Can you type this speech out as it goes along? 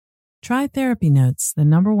Try Therapy Notes, the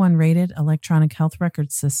 #1 rated electronic health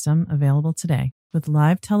record system available today. With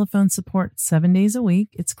live telephone support 7 days a week,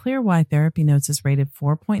 it's clear why Therapy Notes is rated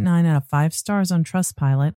 4.9 out of 5 stars on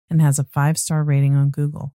Trustpilot and has a 5-star rating on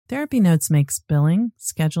Google. Therapy Notes makes billing,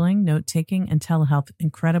 scheduling, note-taking, and telehealth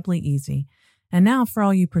incredibly easy. And now, for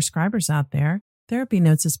all you prescribers out there, Therapy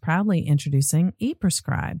Notes is proudly introducing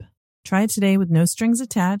ePrescribe. Try it today with no strings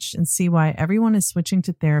attached and see why everyone is switching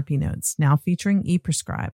to Therapy Notes, now featuring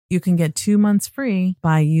ePrescribe. You can get 2 months free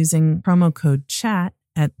by using promo code CHAT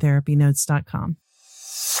at therapynotes.com.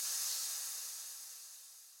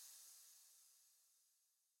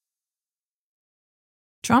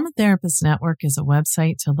 Trauma Therapist Network is a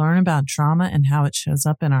website to learn about trauma and how it shows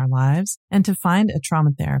up in our lives and to find a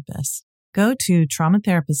trauma therapist. Go to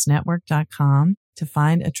traumatherapistnetwork.com to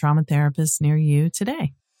find a trauma therapist near you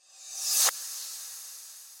today.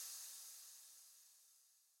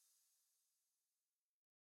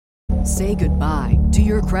 Say goodbye to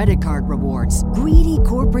your credit card rewards. Greedy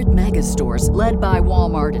corporate mega stores, led by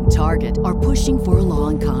Walmart and Target, are pushing for a law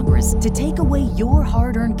in Congress to take away your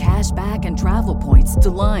hard-earned cash back and travel points to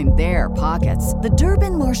line their pockets. The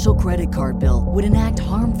Durbin-Marshall credit card bill would enact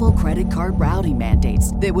harmful credit card routing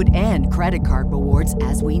mandates that would end credit card rewards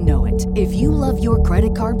as we know it. If you love your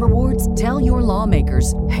credit card rewards, tell your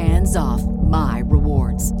lawmakers, hands off my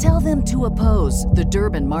rewards. Tell them to oppose the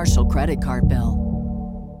Durbin-Marshall credit card bill.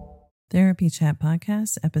 Therapy Chat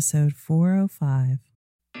Podcast, episode 405.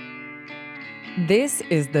 This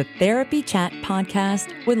is the Therapy Chat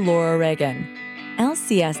Podcast with Laura Reagan,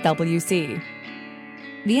 LCSWC.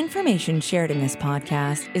 The information shared in this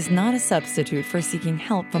podcast is not a substitute for seeking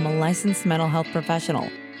help from a licensed mental health professional.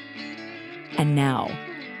 And now,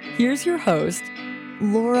 here's your host,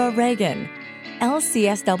 Laura Reagan,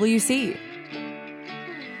 LCSWC.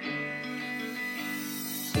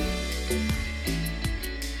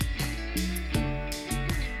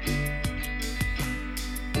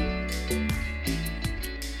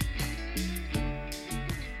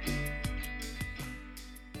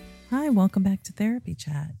 Hi, welcome back to Therapy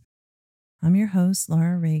Chat. I'm your host,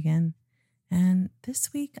 Laura Reagan, and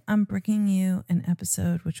this week I'm bringing you an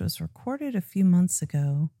episode which was recorded a few months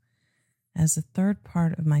ago as a third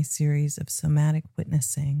part of my series of somatic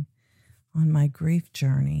witnessing on my grief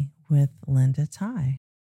journey with Linda Ty.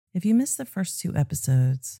 If you missed the first 2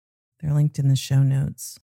 episodes, they're linked in the show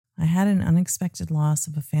notes. I had an unexpected loss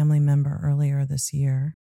of a family member earlier this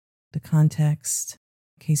year. The context,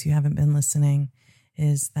 in case you haven't been listening,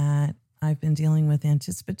 is that I've been dealing with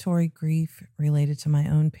anticipatory grief related to my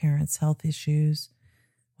own parents' health issues,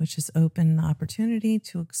 which has opened the opportunity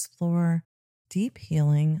to explore deep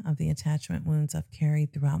healing of the attachment wounds I've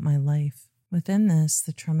carried throughout my life. Within this,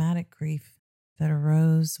 the traumatic grief that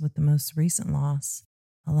arose with the most recent loss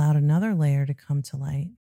allowed another layer to come to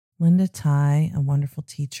light. Linda Ty, a wonderful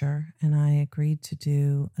teacher, and I agreed to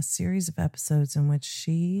do a series of episodes in which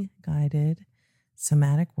she guided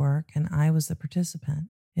somatic work, and I was the participant.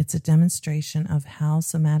 It's a demonstration of how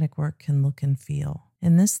somatic work can look and feel.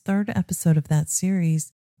 In this third episode of that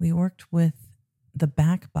series, we worked with the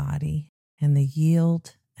back body and the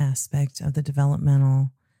yield aspect of the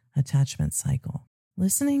developmental attachment cycle.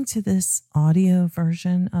 Listening to this audio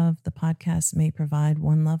version of the podcast may provide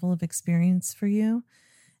one level of experience for you,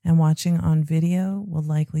 and watching on video will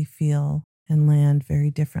likely feel and land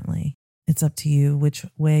very differently. It's up to you which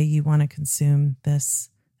way you want to consume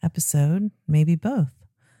this episode, maybe both.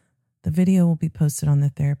 The video will be posted on the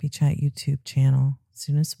Therapy Chat YouTube channel as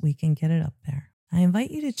soon as we can get it up there. I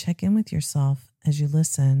invite you to check in with yourself as you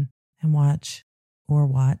listen and watch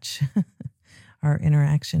our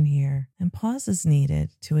interaction here, and pause as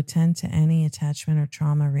needed to attend to any attachment or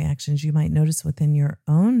trauma reactions you might notice within your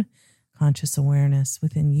own conscious awareness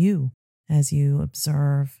within you as you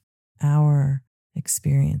observe our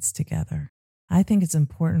experience together. I think it's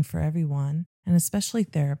important for everyone, and especially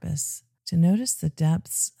therapists, to notice the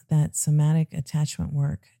depths that somatic attachment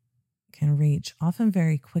work can reach, often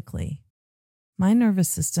very quickly. My nervous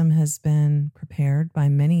system has been prepared by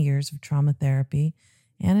many years of trauma therapy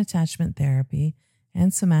and attachment therapy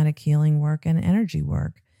and somatic healing work and energy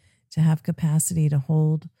work to have capacity to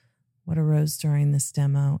hold what arose during this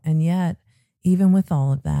demo. And yet, even with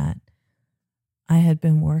all of that, I had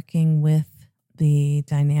been working with the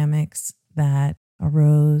dynamics that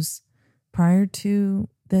arose prior to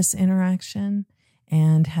this interaction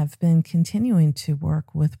and have been continuing to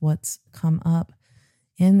work with what's come up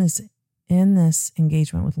in this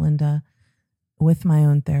engagement with Linda, with my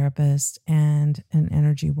own therapist and an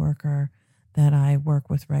energy worker that I work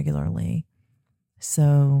with regularly.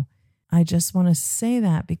 So I just want to say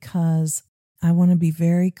that because I want to be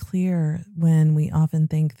very clear when we often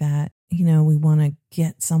think that we want to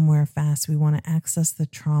get somewhere fast. We want to access the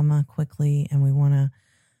trauma quickly, and we want to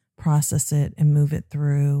process it and move it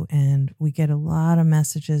through. And we get a lot of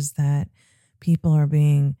messages that people are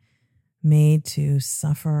being made to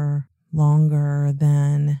suffer longer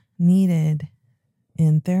than needed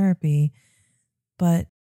in therapy. But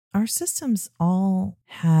our systems all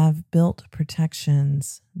have built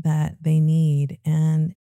protections that they need.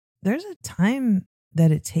 And there's a time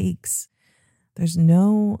that it takes. There's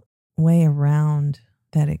no way around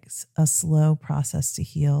that. It's a slow process to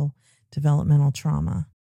heal developmental trauma.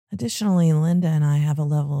 Additionally, Linda and I have a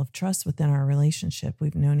level of trust within our relationship.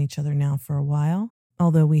 We've known each other now for a while.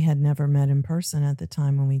 Although we had never met in person at the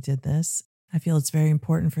time when we did this, I feel it's very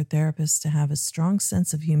important for therapists to have a strong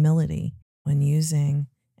sense of humility when using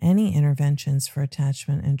any interventions for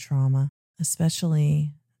attachment and trauma,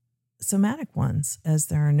 especially somatic ones, as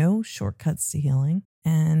there are no shortcuts to healing,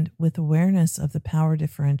 and with awareness of the power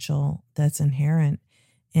differential that's inherent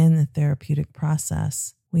in the therapeutic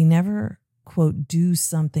process. We never, quote, do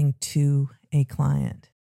something to a client.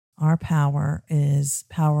 Our power is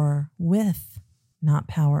power with, not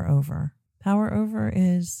power over. Power over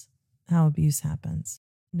is how abuse happens.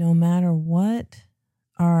 No matter what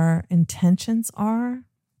our intentions are,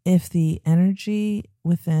 if the energy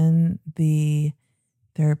within the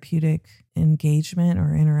therapeutic engagement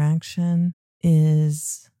or interaction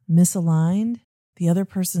is misaligned, the other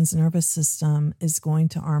person's nervous system is going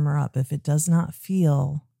to armor up if it does not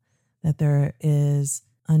feel that there is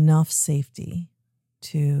enough safety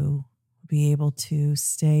to be able to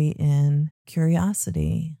stay in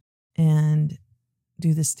curiosity and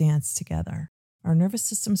do this dance together. Our nervous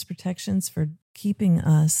system's protections for keeping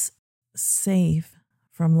us safe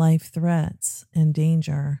from life threats and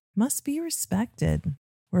danger must be respected.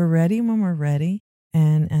 We're ready when we're ready.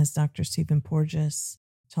 And as Dr. Stephen Porges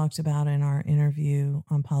talked about in our interview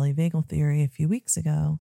on polyvagal theory a few weeks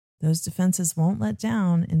ago, those defenses won't let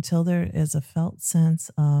down until there is a felt sense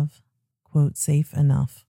of, quote, safe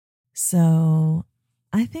enough. So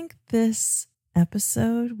I think this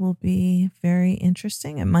episode will be very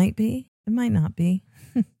interesting. It might be, it might not be.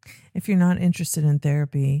 If you're not interested in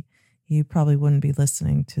therapy, you probably wouldn't be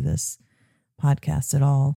listening to this podcast at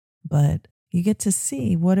all. But you get to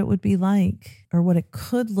see what it would be like, or what it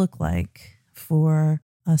could look like for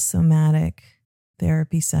a somatic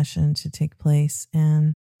therapy session to take place.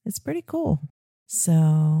 And it's pretty cool.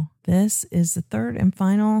 So this is the third and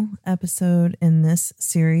final episode in this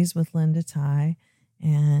series with Linda Tai.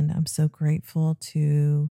 And I'm so grateful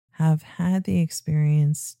to have had the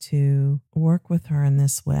experience to work with her in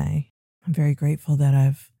this way. I'm very grateful that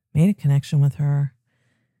I've made a connection with her.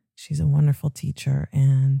 She's a wonderful teacher.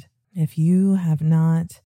 And if you have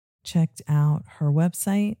not checked out her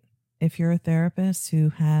website, if you're a therapist who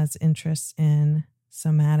has interest in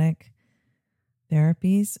somatic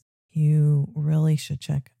therapies, you really should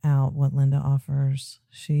check out what Linda offers.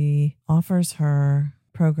 She offers her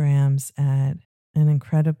programs at an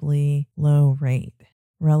incredibly low rate.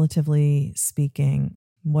 Relatively speaking,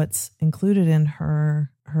 what's included in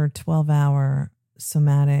her 12-hour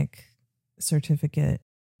somatic certificate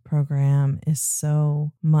program is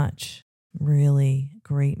so much really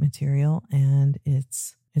great material, and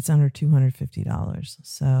it's under $250.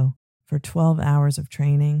 So for 12 hours of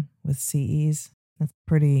training with CEs, that's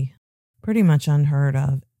pretty much unheard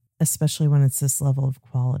of, especially when it's this level of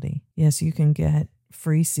quality. Yes, you can get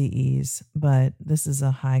free CEs, but this is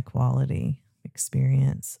a high quality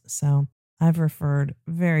experience. So I've referred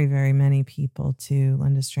very, very many people to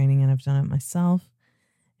Linda's training, and I've done it myself.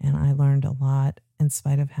 And I learned a lot in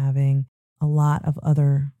spite of having a lot of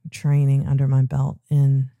other training under my belt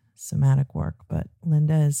in somatic work. But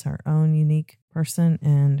Linda is her own unique person,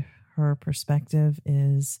 and her perspective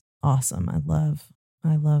is awesome. I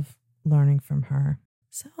love learning from her.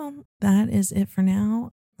 So that is it for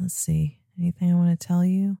now. Let's see. Anything I want to tell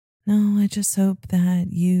you? No, I just hope that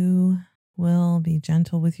you will be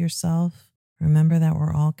gentle with yourself. Remember that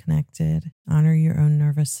we're all connected. Honor your own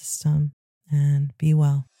nervous system and be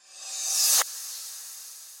well.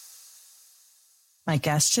 My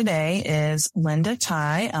guest today is Linda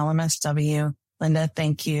Tai, LMSW. Linda,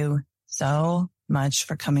 thank you so much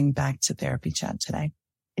for coming back to Therapy Chat today.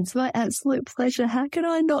 It's my absolute pleasure. How can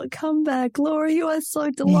I not come back? Laura, you are so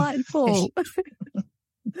delightful.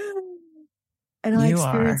 And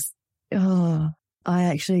I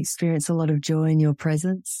actually experience a lot of joy in your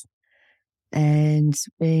presence, and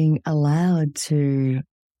being allowed to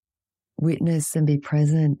witness and be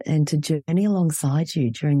present and to journey alongside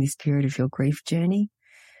you during this period of your grief journey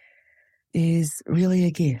is really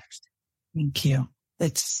a gift. Thank you.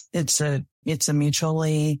 It's a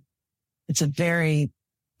very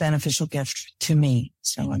beneficial gift to me.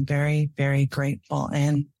 So I'm very, very grateful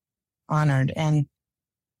and honored. And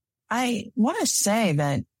I want to say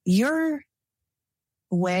that your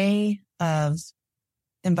way of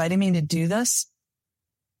inviting me to do this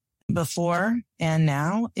before and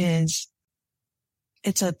now it's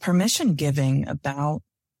a permission giving about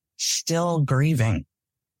still grieving,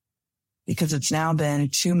 because it's now been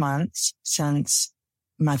 2 months since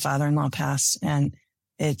my father-in-law passed, and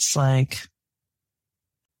it's like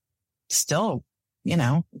still,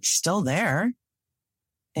 it's still there,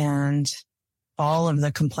 and all of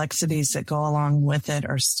the complexities that go along with it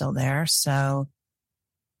are still there. So,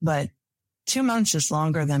 but 2 months is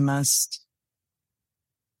longer than most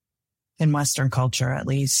in Western culture, at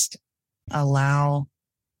least, allow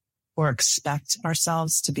or expect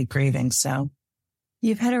ourselves to be grieving. So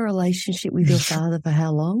you've had a relationship with your father for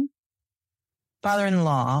how long?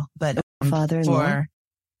 Father-in-law, but father-in-law for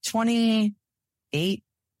 28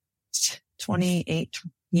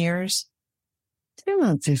 years. 2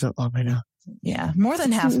 months isn't long enough. Yeah. More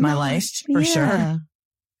than half my life, for sure.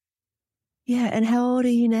 Yeah. And how old are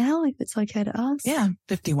you now, if it's okay to ask? Yeah.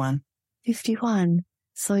 51. 51.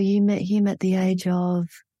 So you met him at the age of?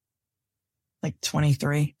 Like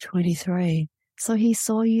 23. 23. So he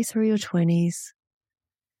saw you through your 20s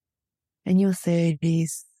and your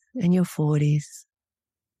 30s and your 40s.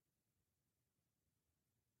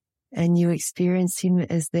 And you experienced him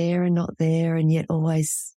as there and not there, and yet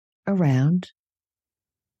always around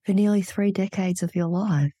for nearly 3 decades of your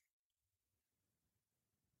life.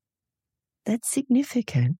 That's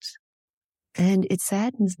significant. And it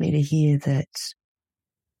saddens me to hear that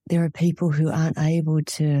there are people who aren't able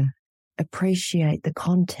to appreciate the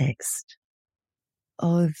context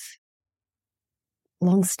of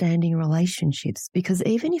long-standing relationships, because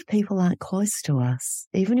even if people aren't close to us,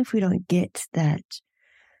 even if we don't get that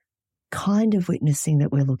kind of witnessing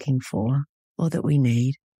that we're looking for or that we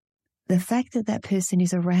need, the fact that that person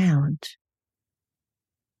is around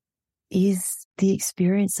is the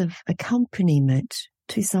experience of accompaniment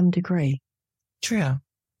to some degree. True.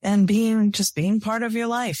 And being part of your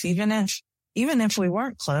life, even if we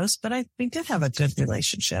weren't close, but we did have a good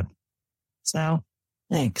relationship. So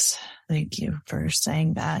thanks. Thank you for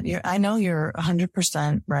saying that. I know you're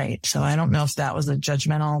 100% right. So I don't know if that was a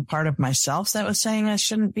judgmental part of myself that was saying I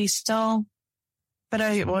shouldn't be still. But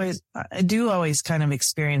I do always kind of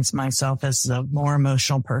experience myself as a more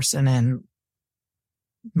emotional person and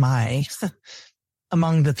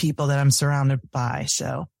among the people that I'm surrounded by.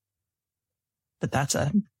 So, but that's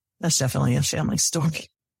definitely a family story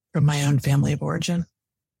from my own family of origin.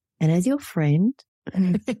 And as your friend,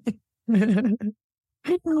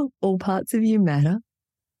 all parts of you matter,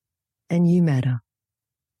 and you matter,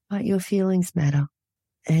 right? Your feelings matter,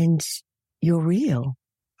 and you're real,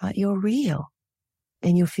 right? You're real,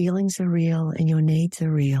 and your feelings are real, and your needs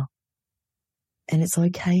are real. And it's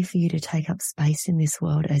okay for you to take up space in this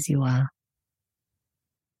world as you are.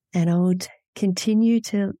 And I would continue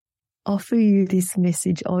to offer you this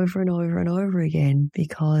message over and over and over again,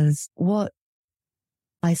 because what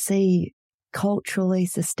I see culturally,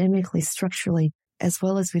 systemically, structurally, as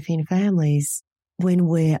well as within families, when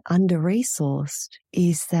we're under-resourced,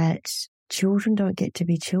 is that children don't get to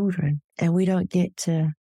be children, and we don't get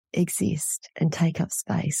to exist and take up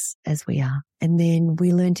space as we are. And then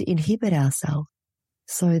we learn to inhibit ourselves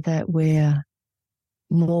so that we're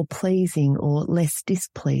more pleasing or less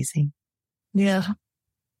displeasing. Yeah.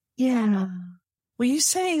 Yeah. Will you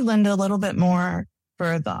say, Linda, a little bit more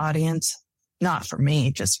for the audience? Not for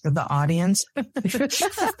me, just for the audience.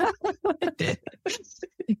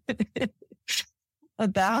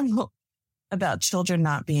 about children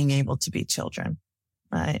not being able to be children.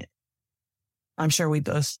 I'm sure we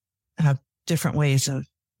both have different ways of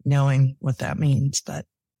knowing what that means, but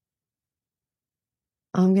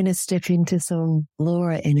I'm going to step into some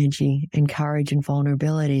Laura energy and courage and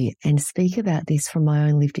vulnerability and speak about this from my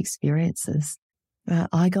own lived experiences.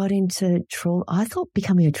 I got into trauma. I thought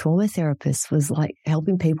becoming a trauma therapist was like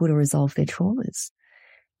helping people to resolve their traumas.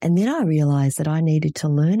 And then I realized that I needed to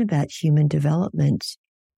learn about human development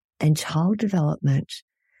and child development.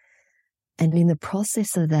 And in the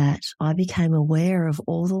process of that, I became aware of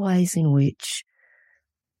all the ways in which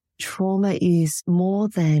trauma is more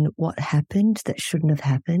than what happened that shouldn't have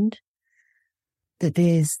happened, that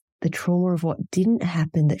there's the trauma of what didn't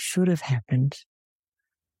happen that should have happened,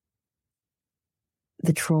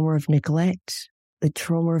 the trauma of neglect, the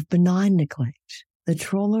trauma of benign neglect, the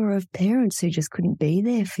trauma of parents who just couldn't be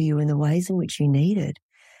there for you in the ways in which you needed.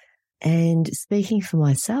 And speaking for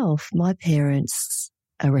myself, my parents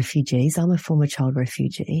are refugees. I'm a former child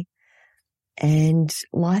refugee. And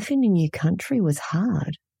life in a new country was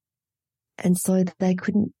hard. And so they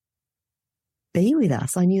couldn't be with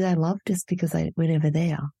us. I knew they loved us because they were never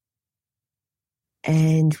there.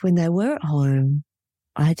 And when they were at home,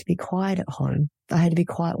 I had to be quiet at home. I had to be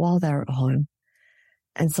quiet while they were at home.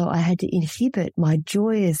 And so I had to inhibit my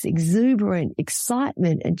joyous, exuberant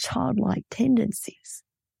excitement and childlike tendencies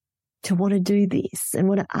to want to do this and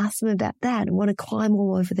want to ask them about that and want to climb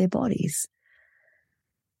all over their bodies.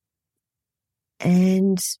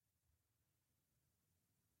 And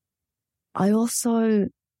I also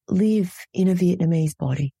live in a Vietnamese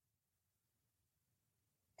body.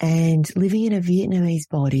 And living in a Vietnamese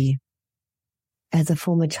body as a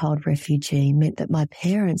former child refugee meant that my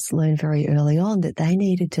parents learned very early on that they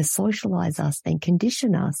needed to socialize us and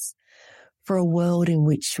condition us for a world in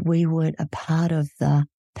which we weren't a part of the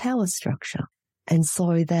power structure. And so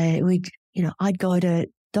I'd go to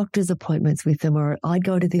doctor's appointments with them, or I'd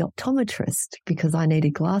go to the optometrist because I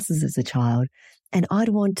needed glasses as a child, and I'd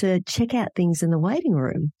want to check out things in the waiting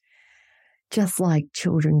room, just like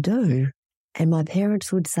children do. And my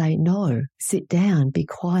parents would say, no, sit down, be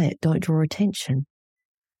quiet, don't draw attention.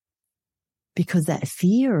 Because that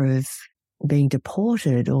fear of being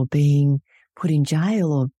deported or being put in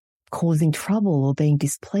jail or causing trouble or being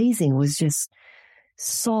displeasing was just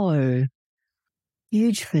so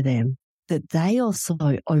huge for them that they also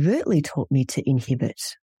overtly taught me to inhibit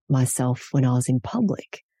myself when I was in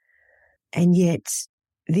public. And yet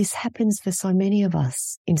this happens for so many of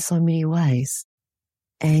us in so many ways.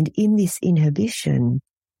 And in this inhibition,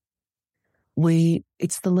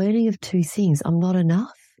 it's the learning of two things. I'm not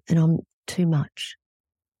enough and I'm too much.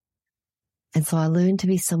 And so I learned to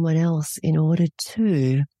be someone else in order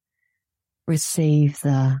to receive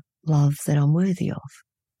the love that I'm worthy of.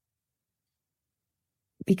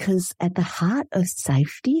 Because at the heart of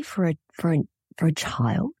safety for a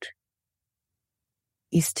child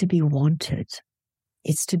is to be wanted.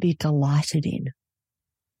 It's to be delighted in.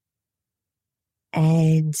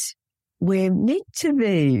 And we're meant to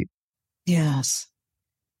be. Yes.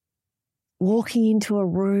 Walking into a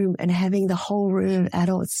room and having the whole room of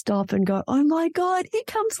adults stop and go, oh my God, here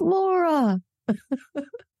comes Laura.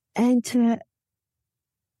 And to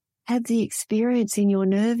have the experience in your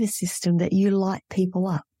nervous system that you light people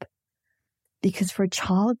up. Because for a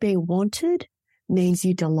child, being wanted means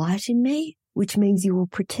you delight in me, which means you will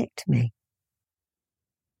protect me.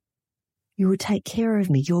 You will take care of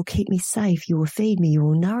me. You will keep me safe. You will feed me. You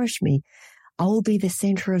will nourish me. I will be the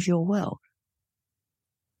center of your world.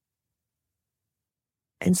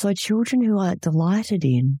 And so children who are delighted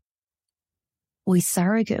in, we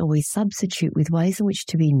surrogate and we substitute with ways in which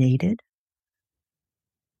to be needed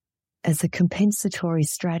as a compensatory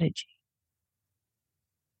strategy.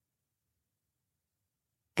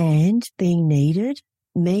 And being needed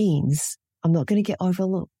means I'm not going to get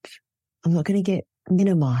overlooked. I'm not going to get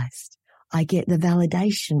minimized. I get the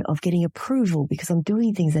validation of getting approval because I'm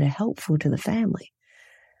doing things that are helpful to the family.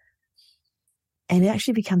 And it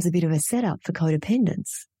actually becomes a bit of a setup for codependence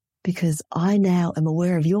because I now am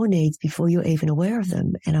aware of your needs before you're even aware of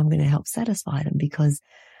them, and I'm going to help satisfy them because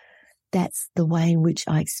that's the way in which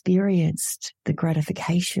I experienced the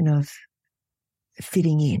gratification of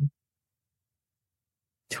fitting in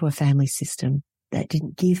to a family system that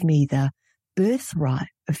didn't give me the birthright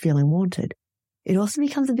of feeling wanted. It also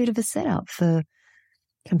becomes a bit of a setup for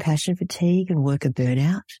compassion fatigue and worker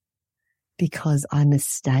burnout because I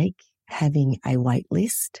mistake having a wait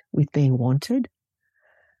list with being wanted.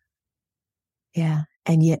 Yeah.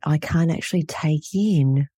 And yet I can't actually take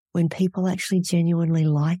in when people actually genuinely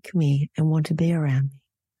like me and want to be around me.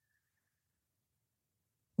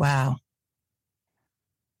 Wow.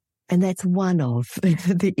 And that's one of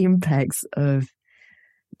the impacts of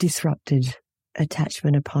disrupted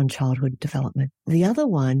attachment upon childhood development. The other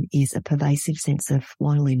one is a pervasive sense of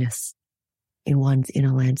loneliness in one's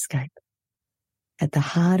inner landscape. At the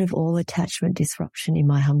heart of all attachment disruption, in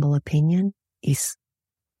my humble opinion, is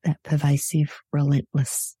that pervasive,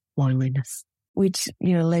 relentless loneliness, which,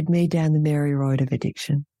 led me down the merry road of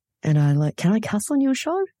addiction. And can I cuss on your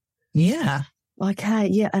show? Yeah. Okay.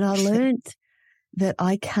 Yeah. And I learned that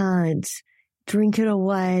I can't drink it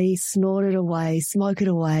away, snort it away, smoke it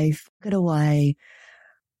away, fuck it away,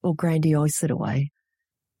 or grandiose it away.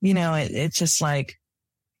 It's just like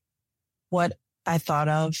what I thought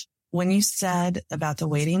of when you said about the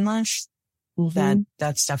waiting list,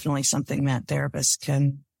 that's definitely something that therapists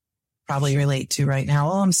can probably relate to right now.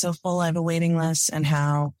 Oh, I'm so full, I have a waiting list, and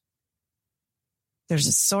how there's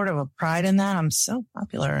a sort of a pride in that. I'm so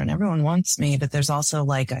popular and everyone wants me, but there's also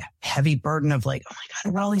like a heavy burden of like, oh my God,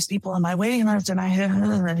 I've got all these people on my waiting list and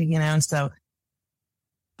and so,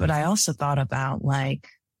 but I also thought about like,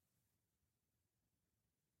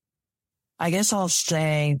 I guess I'll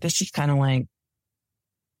say this is kind of like,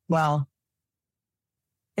 well,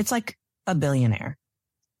 it's like a billionaire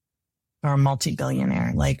or a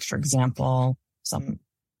multi-billionaire. Like, for example,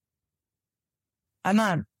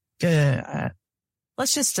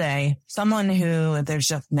 let's just say someone who there's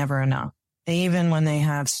just never enough. Even when they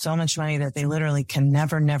have so much money that they literally can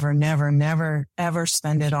never, ever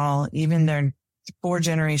spend it all. Even their 4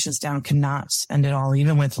 generations down cannot spend it all,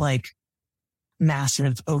 even with like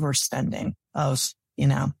massive overspending of,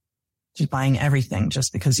 just buying everything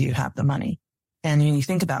just because you have the money. And when you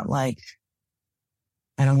think about like,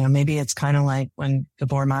 I don't know, maybe it's kind of like when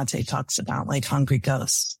Gabor Mate talks about like hungry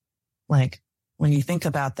ghosts. Like when you think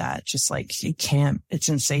about that, just like it's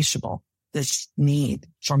insatiable, this need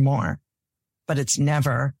for more, but it's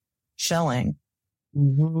never showing.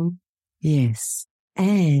 Mm-hmm. Yes.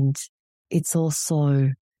 And it's also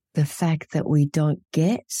the fact that we don't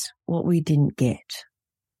get what we didn't get.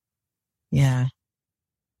 Yeah.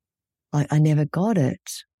 Like I never got it,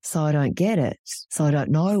 so I don't get it. So I don't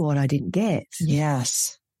know what I didn't get.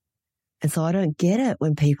 Yes. And so I don't get it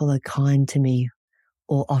when people are kind to me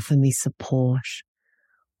or offer me support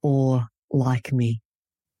or like me.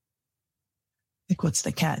 Like, what's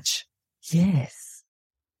the catch? Yes.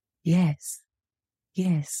 Yes.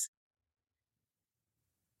 Yes.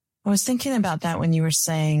 I was thinking about that when you were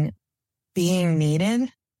saying being needed.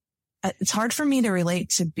 It's hard for me to relate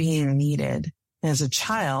to being needed as a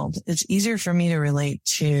child. It's easier for me to relate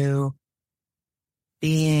to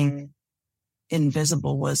being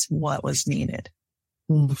invisible was what was needed.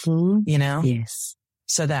 Mm-hmm. Yes.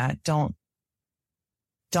 So that don't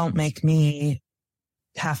make me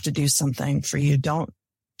have to do something for you. Don't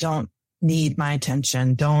need my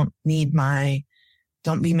attention. Don't be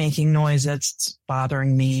making noise that's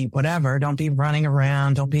bothering me, whatever. Don't be running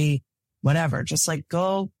around. Don't be whatever. Just like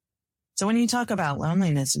go. So when you talk about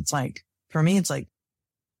loneliness, it's like, for me, it's like,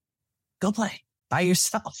 go play by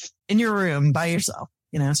yourself in your room by yourself,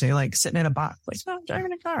 so you're like sitting in a box, like, oh, I'm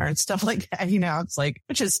driving a car and stuff like that, it's like,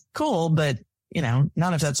 which is cool, but none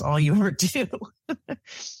of that's all you ever do,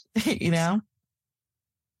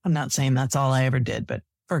 I'm not saying that's all I ever did, but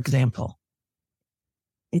for example,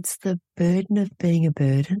 it's the burden of being a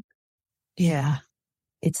burden. Yeah.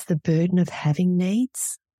 It's the burden of having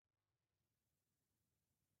needs.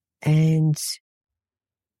 And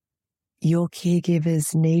your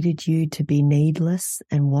caregivers needed you to be needless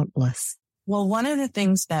and wantless. Well, one of the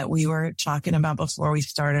things that we were talking about before we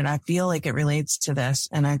started, I feel like it relates to this.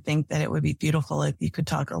 And I think that it would be beautiful if you could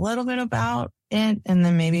talk a little bit about it. And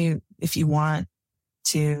then maybe if you want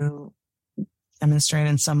to demonstrate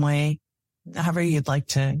in some way, however you'd like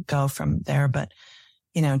to go from there. But,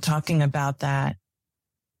 talking about that,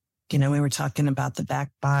 we were talking about the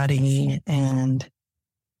back body and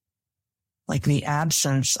like the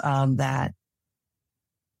absence of that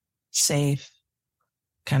safe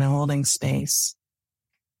kind of holding space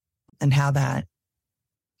and how that,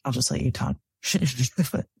 I'll just let you talk.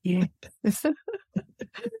 Yeah.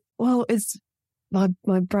 Well, it's my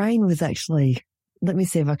brain was actually, let me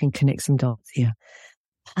see if I can connect some dots here.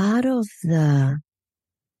 Part of the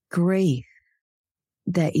grief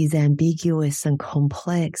that is ambiguous and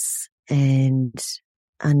complex and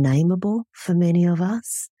unnameable for many of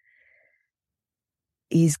us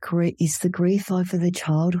is the grief over the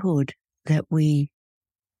childhood that we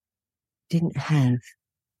didn't have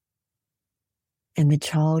and the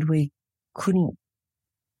child we couldn't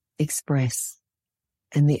express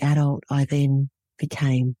and the adult I then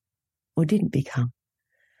became or didn't become.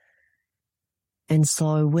 And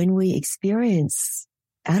so when we experience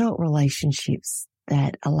adult relationships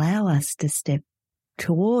that allow us to step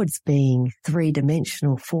towards being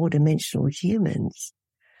 3-dimensional, 4-dimensional humans,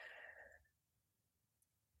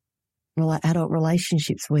 adult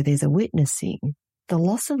relationships where there's a witnessing, the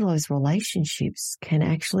loss of those relationships can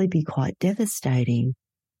actually be quite devastating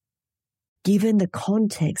given the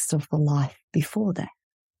context of the life before that.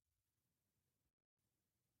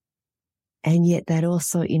 And yet that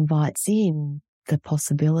also invites in the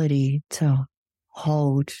possibility to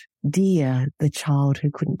hold dear the child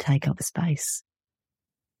who couldn't take up space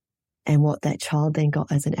and what that child then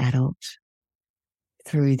got as an adult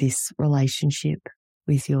through this relationship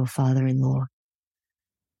with your father-in-law,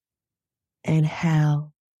 and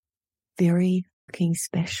how very fucking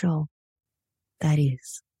special that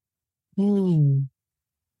is. And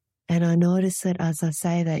I notice that as I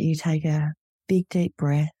say that, you take a big, deep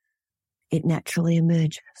breath, it naturally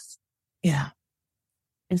emerges. Yeah.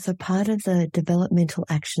 And so part of the developmental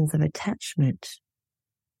actions of attachment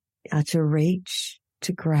are to reach,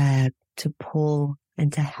 to grab, to pull,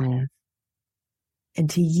 and to have, and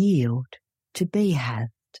to yield, to be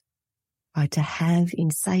halved. right? To have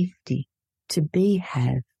in safety, to be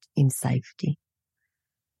halved in safety,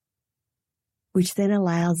 which then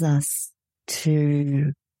allows us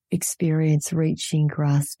to experience reaching,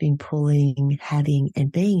 grasping, pulling, having,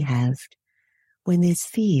 and being halved when there's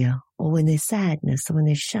fear or when there's sadness or when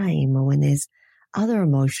there's shame or when there's other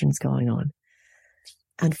emotions going on.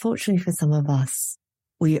 Unfortunately for some of us,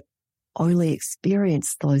 we only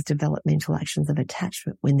experienced those developmental actions of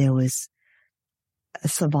attachment when there was a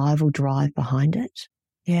survival drive behind it.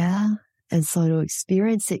 Yeah. And so to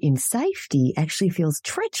experience it in safety actually feels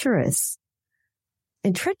treacherous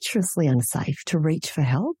and treacherously unsafe to reach for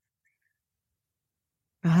help,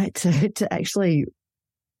 right? To actually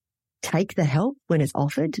take the help when it's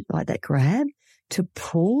offered, like that grab, to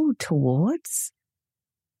pull towards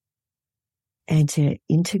and to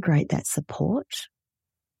integrate that support.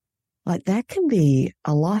 Like that can be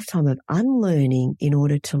a lifetime of unlearning in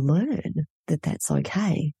order to learn that that's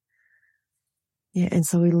okay. Yeah. And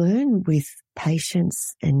so we learn with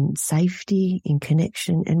patience and safety in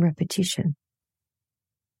connection and repetition.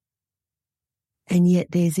 And yet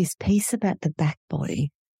there's this piece about the back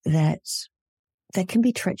body that can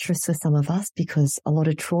be treacherous for some of us because a lot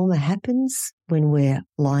of trauma happens when we're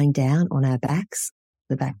lying down on our backs,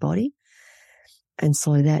 the back body. And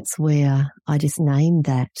so that's where I just named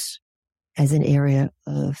that as an area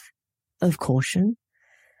of caution.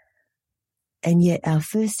 And yet our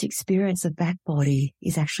first experience of back body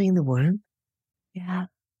is actually in the womb. Yeah.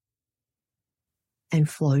 And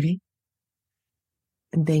floating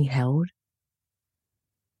and being held.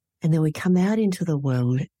 And then we come out into the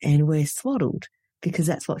world and we're swaddled because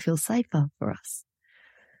that's what feels safer for us.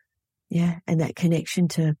 Yeah. And that connection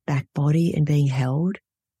to back body and being held.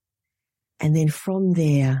 And then from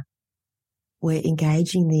there, we're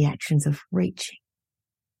engaging the actions of reaching.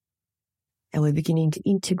 And we're beginning to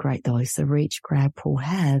integrate those, so reach, grab, pull,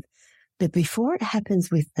 have. But before it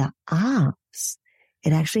happens with the arms,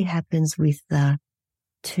 it actually happens with the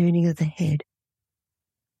turning of the head.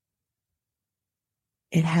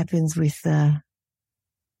 It happens with the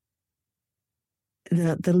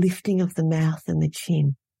lifting of the mouth and the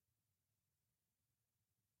chin.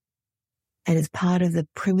 And it's part of the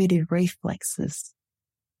primitive reflexes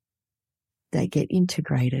that get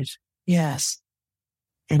integrated. Yes.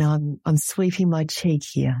 And I'm sweeping my cheek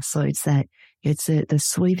here. So it's the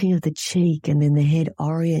sweeping of the cheek, and then the head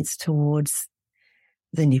orients towards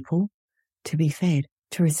the nipple to be fed,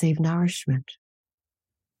 to receive nourishment.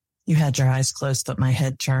 You had your eyes closed, but my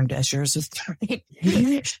head turned as yours was turning.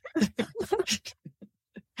 Yes.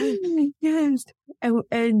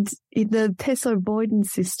 And in the Peso-Boyden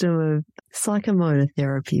system of psychomotor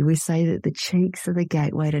therapy, we say that the cheeks are the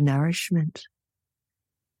gateway to nourishment.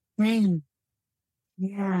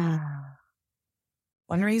 Yeah.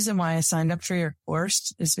 One reason why I signed up for your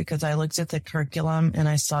course is because I looked at the curriculum and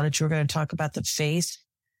I saw that you were going to talk about the face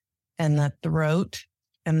and the throat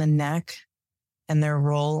and the neck and their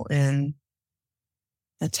role in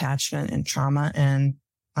attachment and trauma. And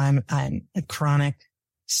I'm a chronic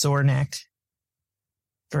sore neck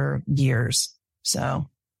for years. So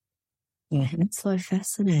It's so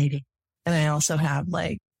fascinating. And I also have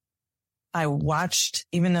I watched,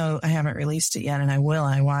 even though I haven't released it yet, and I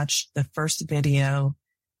watched the first video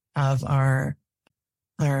of our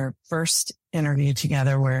first interview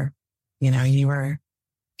together where, you were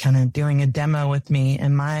kind of doing a demo with me,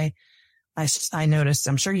 and I noticed,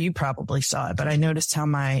 I'm sure you probably saw it, but I noticed how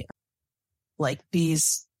my,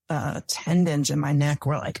 these, tendons in my neck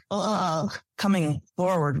were coming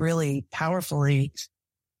forward really powerfully,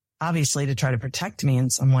 obviously to try to protect me in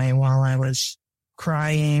some way while I was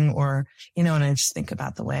crying, or, and I just think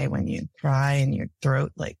about the way when you cry and your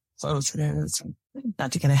throat closes,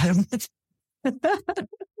 not to get ahead of it.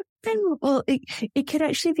 Well, it could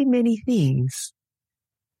actually be many things,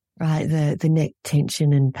 right? The neck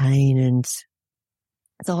tension and pain. And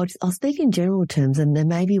so I'll speak in general terms, and then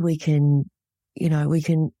maybe we can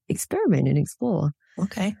experiment and explore.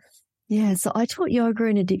 Okay. Yeah. So I taught yoga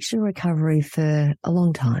and addiction recovery for a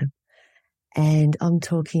long time. And I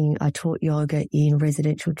taught yoga in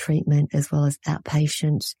residential treatment as well as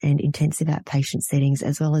outpatient and intensive outpatient settings,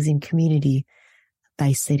 as well as in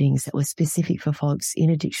community-based settings that were specific for folks in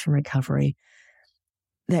addiction recovery,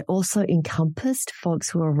 that also encompassed folks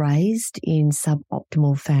who were raised in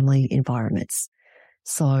suboptimal family environments.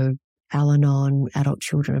 So Al-Anon, adult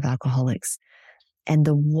children of alcoholics. And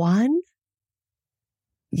the one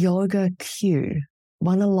yoga cue,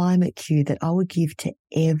 one alignment cue that I would give to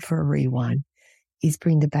everyone is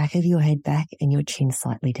bring the back of your head back and your chin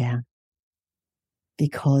slightly down.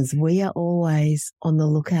 Because we are always on the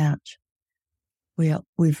lookout.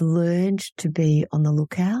 We've learned to be on the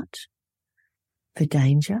lookout for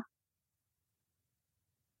danger.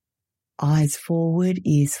 Eyes forward,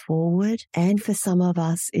 ears forward. And for some of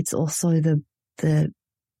us, it's also the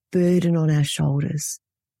burden on our shoulders.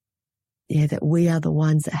 Yeah, that we are the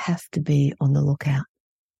ones that have to be on the lookout.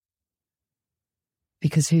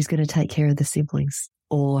 Because who's going to take care of the siblings?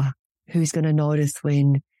 Or who's going to notice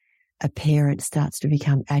when a parent starts to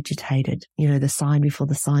become agitated? You know, the sign before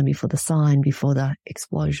the sign before the sign before the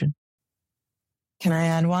explosion. Can I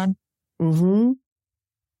add one? Mm-hmm.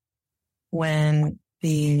 When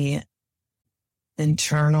the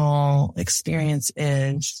internal experience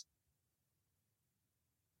is,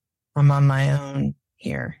 I'm on my own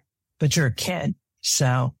here, but you're a kid.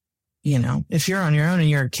 So, you know, if you're on your own and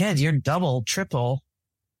you're a kid, you're double, triple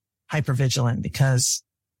hypervigilant because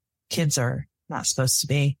kids are not supposed to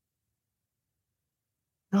be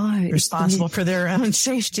responsible for their own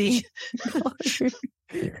safety.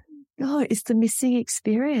 No, it's the missing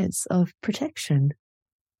experience of protection.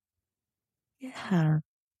 Yeah.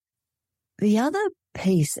 The other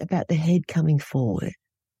piece about the head coming forward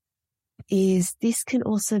is this can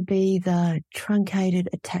also be the truncated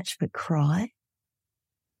attachment cry.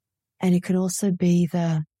 And it can also be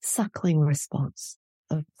the suckling response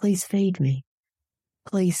of please feed me.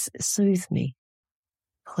 Please soothe me.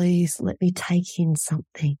 Please let me take in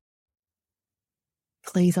something.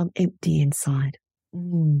 Please, I'm empty inside.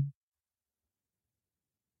 And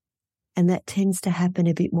that tends to happen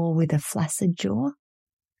a bit more with a flaccid jaw.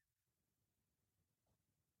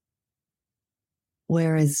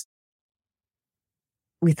 Whereas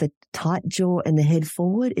with a tight jaw and the head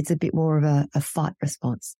forward, it's a bit more of a fight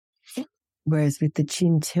response. Whereas with the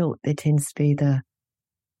chin tilt, there tends to be the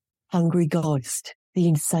hungry ghost, the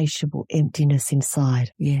insatiable emptiness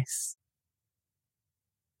inside. Yes.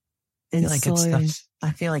 And I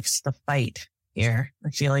feel like it's the fight here. I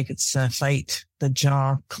feel like it's a fight, the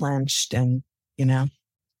jaw clenched and, you know,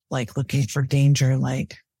 like looking for danger,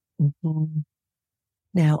 like. Mm-hmm.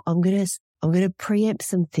 Now I'm going to preempt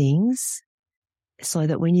some things so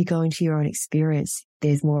that when you go into your own experience,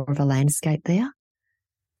 there's more of a landscape there.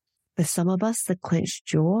 For some of us, the clenched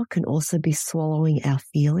jaw can also be swallowing our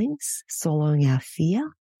feelings, swallowing our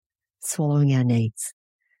fear, swallowing our needs.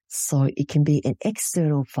 So it can be an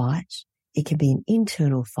external fight, it can be an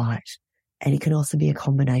internal fight, and it can also be a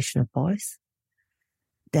combination of both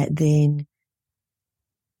that then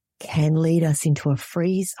can lead us into a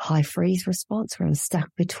high freeze response where I'm stuck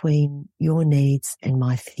between your needs and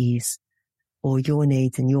my fears, or your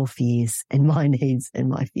needs and your fears and my needs and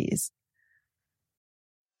my fears.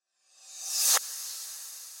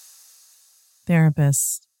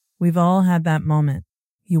 Therapists, we've all had that moment.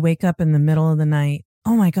 You wake up in the middle of the night.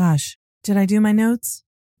 Oh my gosh, did I do my notes?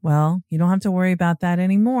 Well, you don't have to worry about that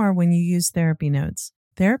anymore when you use Therapy Notes.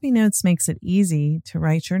 Therapy Notes makes it easy to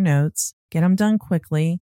write your notes, get them done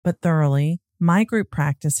quickly, but thoroughly. My group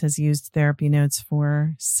practice has used Therapy Notes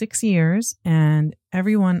for 6 years, and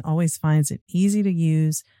everyone always finds it easy to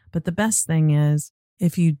use. But the best thing is,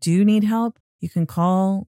 if you do need help, you can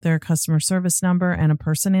call their customer service number and a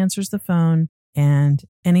person answers the phone. And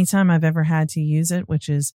anytime I've ever had to use it, which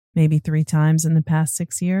is maybe 3 times in the past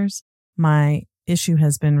 6 years, my issue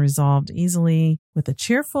has been resolved easily with a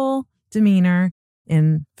cheerful demeanor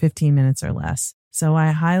in 15 minutes or less. So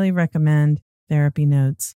I highly recommend Therapy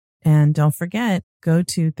Notes. And don't forget, go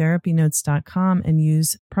to therapynotes.com and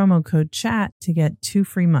use promo code CHAT to get 2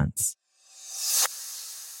 free months.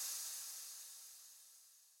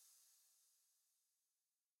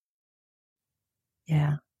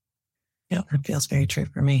 Yeah. Yeah, it feels very true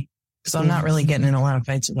for me because I'm not really getting in a lot of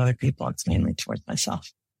fights with other people. It's mainly towards myself.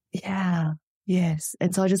 Yeah. Yes.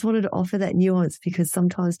 And so I just wanted to offer that nuance because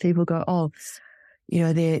sometimes people go, oh, you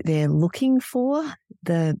know, they're looking for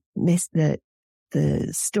the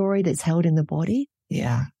story that's held in the body.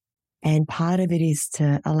 Yeah. And part of it is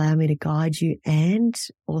to allow me to guide you and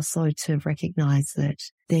also to recognize that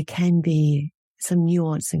there can be some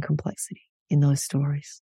nuance and complexity in those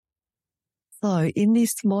stories. So in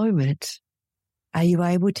this moment, are you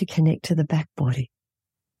able to connect to the back body?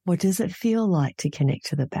 What does it feel like to connect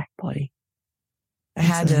to the back body? I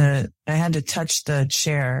had to touch the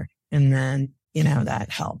chair and then, you know,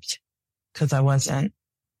 that helped because I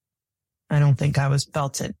don't think I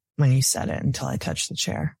felt it when you said it until I touched the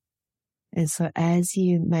chair. And so as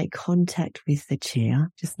you make contact with the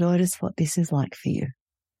chair, just notice what this is like for you.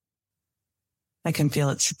 I can feel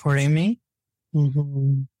it supporting me.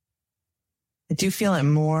 Mm-hmm. I do feel it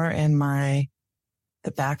more in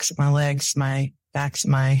the backs of my legs, my backs of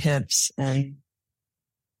my hips and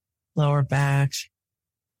lower back.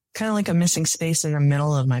 Kind of like a missing space in the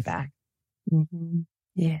middle of my back. Mm-hmm.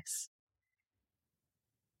 Yes.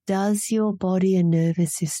 does your body and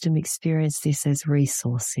nervous system experience this as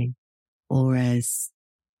resourcing or as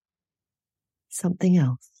something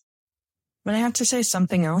else? But I have to say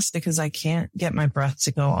something else because I can't get my breath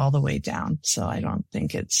to go all the way down. So I don't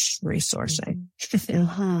think it's resourcing.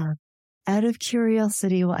 Out of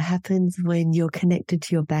curiosity, what happens when you're connected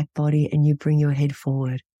to your back body and you bring your head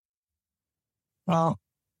forward? Well,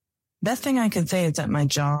 best thing I can say is that my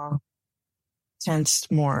jaw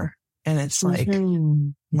tensed more, and it's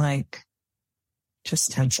like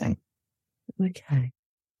just tensing. Okay.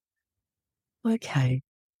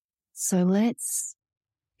 So let's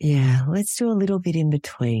do a little bit in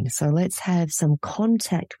between. So let's have some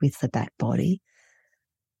contact with the back body,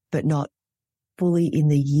 but not fully in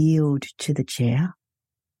the yield to the chair.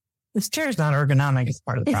 This chair is not ergonomic is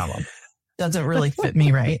part of the problem. Doesn't really fit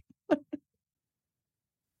me right.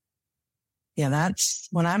 Yeah, that's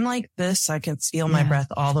when I'm like this, I can feel my breath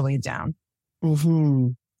all the way down.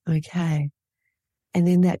 Okay. And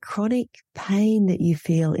then that chronic pain that you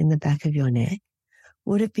feel in the back of your neck,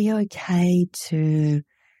 would it be okay to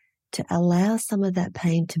allow some of that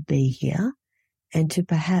pain to be here and to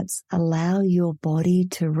perhaps allow your body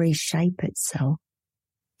to reshape itself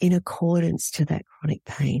in accordance to that chronic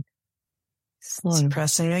pain? Slow.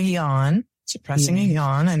 Suppressing a yawn.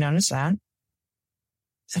 I noticed that.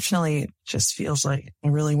 Definitely just feels like I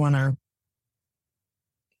really want to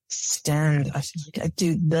extend. I feel like I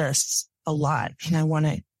do this a lot and I want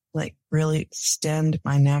to like really extend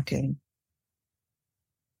my neck and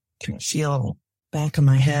kind of feel back of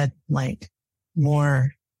my head like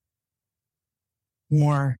more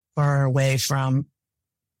far away from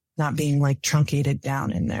not being like truncated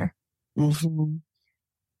down in there.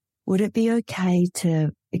 Would it be okay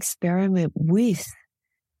to experiment with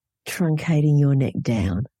truncating your neck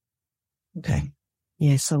down? Okay.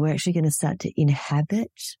 Yeah, so we're actually going to start to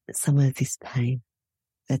inhabit some of this pain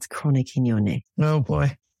that's chronic in your neck. Oh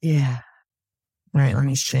boy. Yeah. All right, let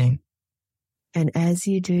me see. And as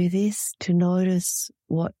you do this, to notice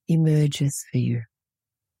what emerges for you.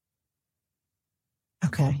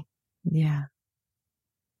 Okay. Yeah.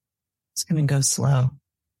 It's going to go slow.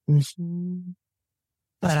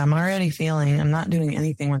 But I'm already feeling, I'm not doing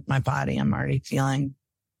anything with my body. I'm already feeling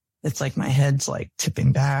it's like my head's like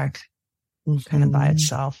tipping back kind of by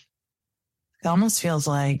itself. It almost feels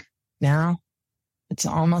like now it's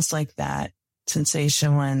almost like that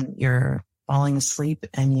sensation when you're falling asleep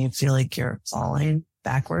and you feel like you're falling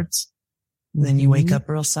backwards. And then you wake up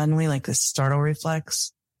real suddenly, like this startle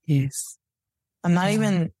reflex. Yes. I'm not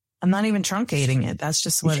even truncating it. That's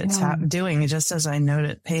just what it's doing. It just as I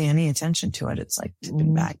pay any attention to it, it's like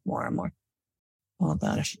tipping back more and more. Well,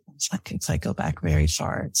 about a few seconds, I go back very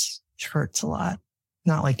far. It hurts a lot.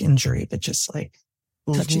 Not like injury, but just like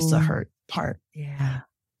touches the hurt part. Yeah.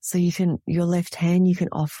 So your left hand, you can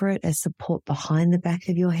offer it as support behind the back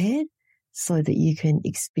of your head so that you can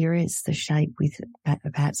experience the shape with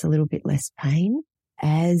perhaps a little bit less pain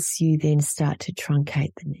as you then start to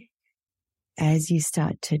truncate the neck. As you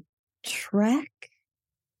start to track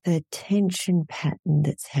the tension pattern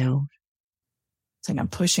that's held. It's like I'm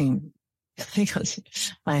pushing because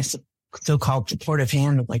my so-called supportive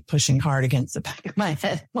hand of like pushing hard against the back of my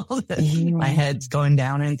head. My head's going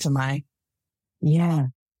down into my... Yeah.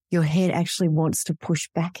 Your head actually wants to push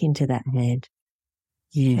back into that head.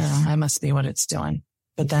 Yes. Yeah, that must be what it's doing.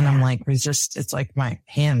 But then I'm like, it's like my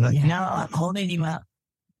hand, like, no, I'm holding you up.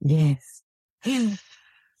 Yes.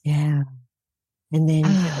 Yeah. And then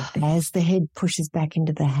as the head pushes back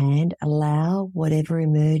into the hand, allow whatever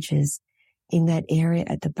emerges in that area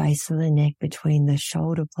at the base of the neck between the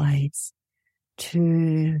shoulder blades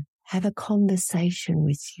to have a conversation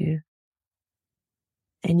with you.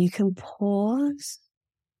 And you can pause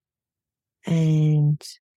and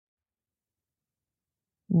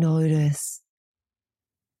notice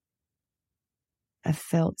a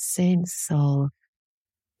felt sense of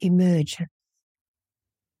emergence.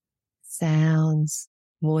 Sounds,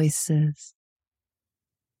 voices,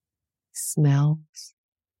 smells,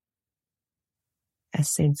 a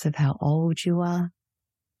sense of how old you are.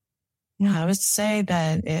 Yeah, I would say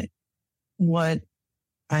that what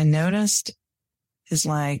I noticed is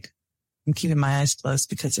like, I'm keeping my eyes closed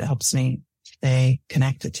because it helps me stay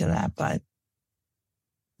connected to that, but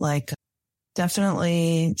like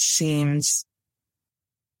definitely seems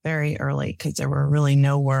very early because there were really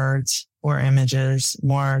no words or images,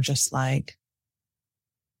 more just like,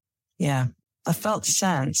 a felt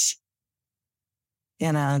sense.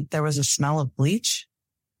 And there was a smell of bleach,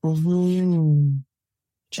 which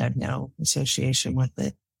I have no association with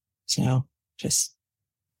it. So just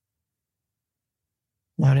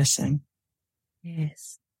noticing.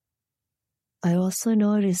 Yes. I also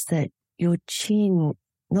noticed that your chin,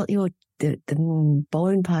 not the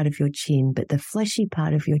bone part of your chin, but the fleshy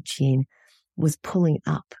part of your chin was pulling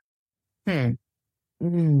up.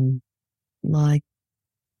 Like,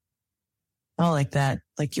 like that,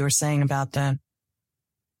 like you were saying about the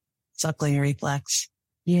suckling reflex.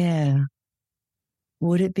 Yeah.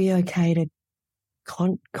 Would it be okay to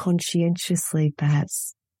conscientiously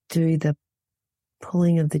perhaps do the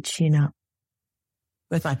pulling of the chin up?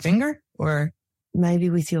 With my finger, or maybe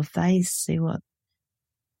with your face, see what?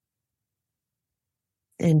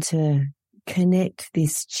 And to connect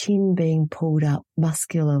this chin being pulled up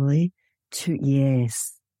muscularly to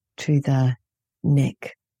the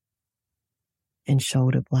neck and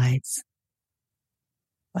shoulder blades.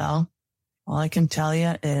 Well, all I can tell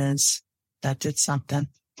you is that did something.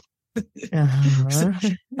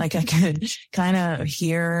 Like I could kind of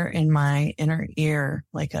hear in my inner ear,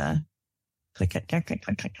 like a click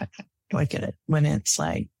it when it's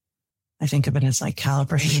like, I think of it as like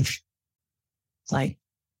calibrating. Like,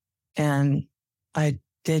 and I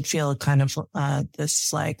did feel kind of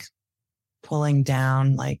this like pulling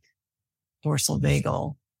down, like dorsal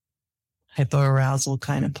vagal hypoarousal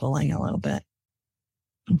kind of pulling a little bit.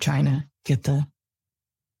 I'm trying to get the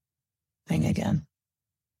thing again.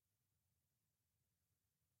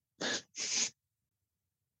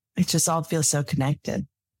 It just all feels so connected.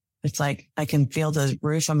 It's like I can feel the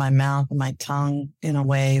roof of my mouth and my tongue in a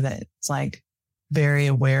way that it's like very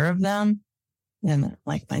aware of them, and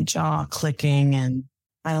like my jaw clicking. And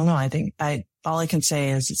I don't know. I think all I can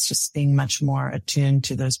say is it's just being much more attuned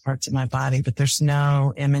to those parts of my body, but there's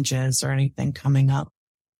no images or anything coming up.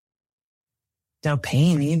 No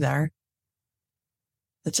pain either.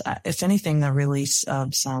 It's, if anything, the release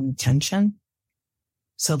of some tension.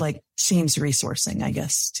 So like seems resourcing, I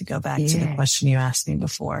guess, to go back to the question you asked me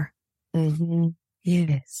before. Mm-hmm.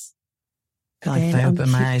 Yes. I feel like if I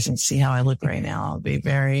open my eyes and see how I look right now, I'll be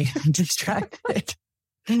very distracted.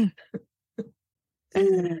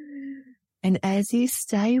 And as you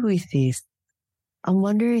stay with this, I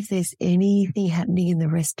wonder if there's anything happening in the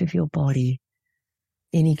rest of your body,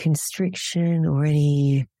 any constriction or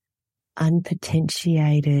any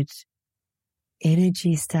unpotentiated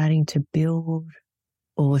energy starting to build,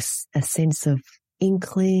 or a sense of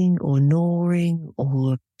inkling or gnawing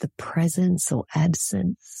or the presence or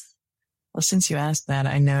absence. Well, since you asked that,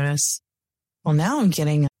 I noticed, well, now I'm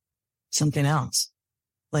getting something else,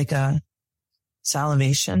 like a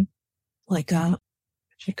salivation, like what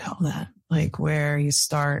do you call that? Like where you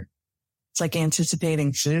start, it's like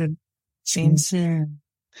anticipating food, seems.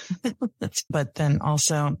 Mm-hmm. But then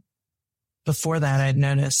also before that, I'd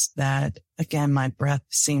noticed that again, my breath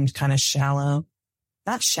seemed kind of shallow.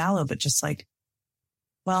 Not shallow, but just like,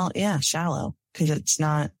 well, yeah, shallow, because it's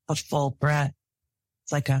not a full breath.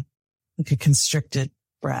 It's like a constricted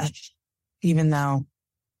breath, even though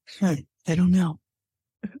I don't know.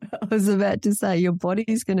 I was about to say your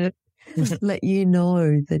body's going to let you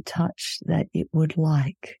know the touch that it would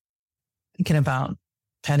like. Thinking about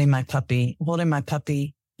petting my puppy, holding my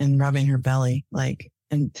puppy and rubbing her belly, like,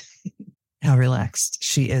 and how relaxed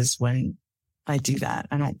she is when I do that.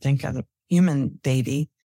 I don't think of a human baby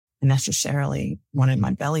necessarily wanted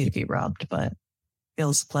my belly to be rubbed, but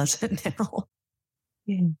feels pleasant now.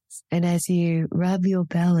 Yes. And as you rub your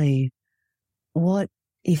belly, what,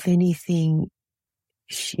 if anything,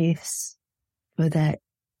 shifts for that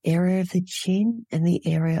area of the chin and the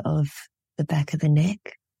area of the back of the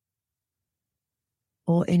neck,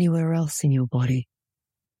 or anywhere else in your body?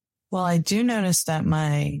 Well, I do notice that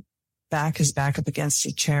my back is back up against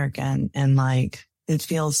the chair again, and like it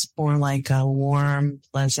feels more like a warm,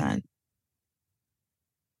 pleasant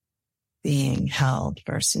being held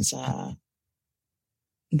versus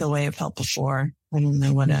the way it felt before. I don't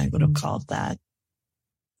know what I would have called that.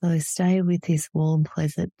 So stay with this warm,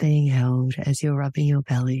 pleasant being held as you're rubbing your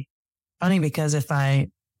belly. Funny, because if I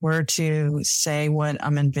were to say what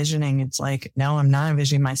I'm envisioning, it's like, no, I'm not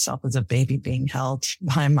envisioning myself as a baby being held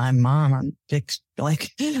by my mom.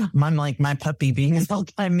 I'm like my puppy being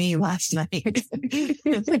held by me last night.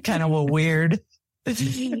 It's kind of a weird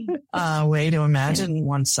way to imagine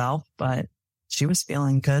oneself, but she was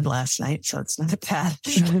feeling good last night, so it's not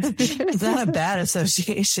a bad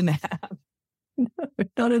association to have. No,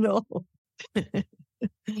 not at all.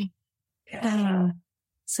 Yeah.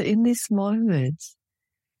 So in this moment,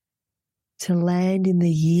 to land in the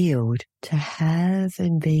yield, to have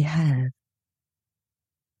and be have,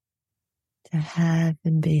 to have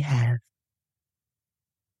and be have.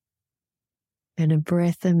 And a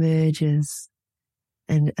breath emerges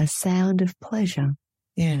and a sound of pleasure.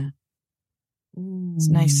 Yeah. It's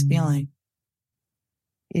a nice feeling.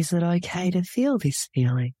 Is it okay to feel this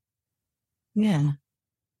feeling? Yeah.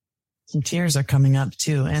 Some tears are coming up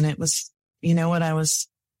too. And it was, what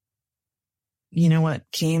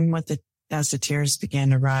came with it as the tears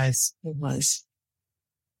began to rise, it was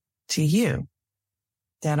to you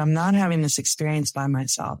that I'm not having this experience by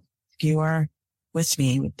myself. You are with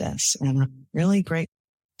me with this, and I'm really grateful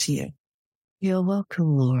to you. You're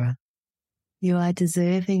welcome, Laura. You are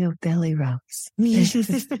deserving of belly rubs. That's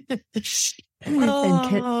the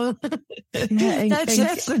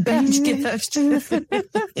best gift.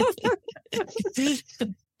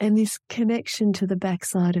 And this connection to the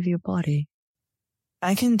backside of your body.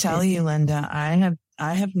 I can tell you, Linda, I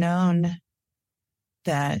have known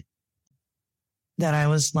that I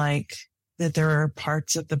was like, that there are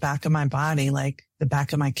parts of the back of my body, like the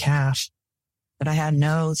back of my calf, that I had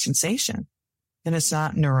no sensation. And it's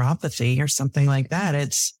not neuropathy or something like that.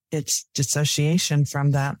 It's dissociation from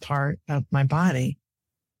that part of my body.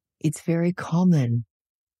 It's very common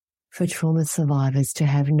for trauma survivors to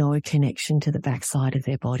have no connection to the backside of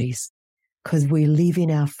their bodies because we live in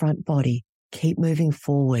our front body. Keep moving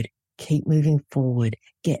forward. Keep moving forward.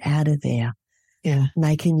 Get out of there. Yeah.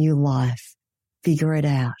 Make a new life. Figure it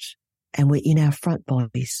out. And we're in our front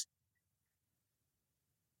bodies.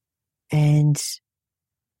 And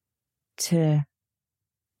to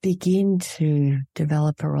begin to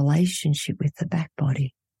develop a relationship with the back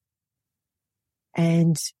body.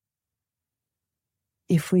 And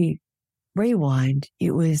if we rewind,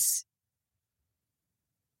 it was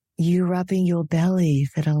you rubbing your belly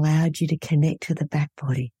that allowed you to connect to the back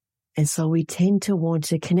body. And so we tend to want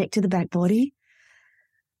to connect to the back body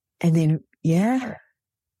and then, yeah.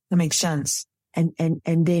 That makes sense. And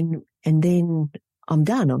then I'm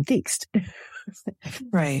done. I'm fixed.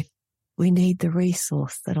 Right. We need the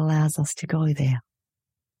resource that allows us to go there.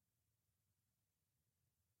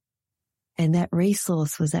 And that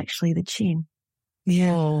resource was actually the chin.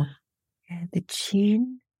 Yeah. The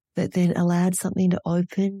chin that then allowed something to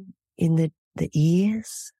open in the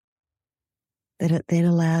ears, that it then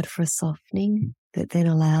allowed for a softening, that then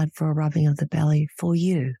allowed for a rubbing of the belly for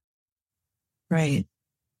you. Right.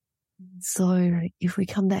 So if we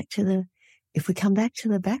come back to the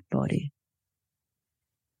back body,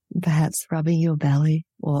 perhaps rubbing your belly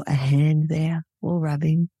or a hand there or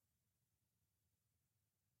rubbing.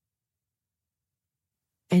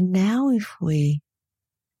 And now if we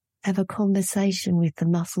have a conversation with the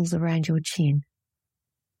muscles around your chin.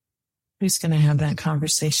 Who's going to have that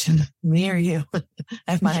conversation? Me or you? I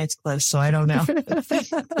have my eyes closed, so I don't know.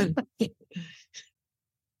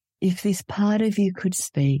 If this part of you could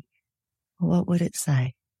speak, what would it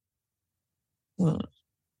say? Well,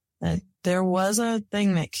 there was a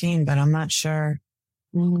thing that came, but I'm not sure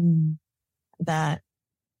that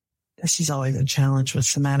she's always a challenge with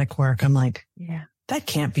somatic work. I'm like, yeah, that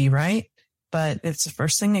can't be right. But it's the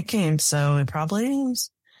first thing that came, so it probably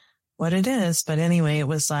is what it is. But anyway, it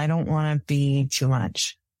was, I don't want to be too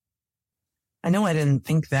much. I know I didn't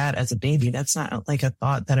think that as a baby. That's not like a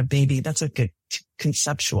thought that a baby, that's a good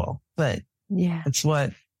conceptual, but yeah, it's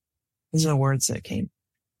what, these are the words that came.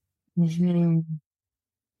 Mm-hmm.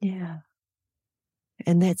 Yeah.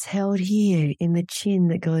 And that's held here in the chin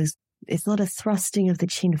that goes, it's not a thrusting of the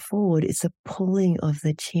chin forward, it's a pulling of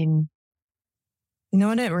the chin. You know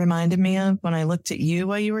what it reminded me of when I looked at you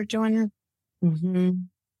while you were doing it? Mm-hmm.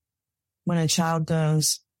 When a child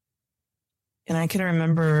goes, and I can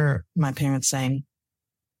remember my parents saying,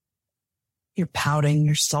 you're pouting,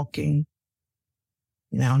 you're sulking,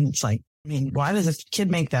 and it's like, I mean, why does a kid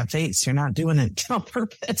make that face? You're not doing it on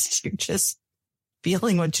purpose. You're just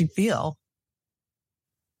feeling what you feel.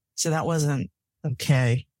 So that wasn't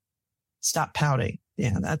okay. Stop pouting.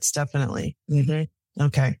 Yeah, that's definitely. Mm-hmm.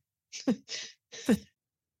 Okay.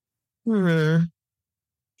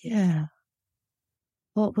 Yeah.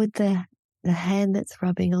 What would the hand that's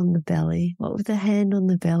rubbing on the belly, what would the hand on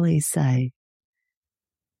the belly say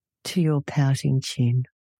to your pouting chin?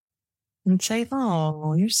 And say,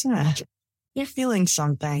 oh, you're sad. You're feeling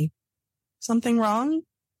something. Something wrong?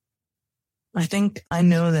 I think I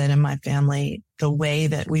know that in my family, the way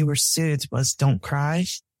that we were soothed was don't cry.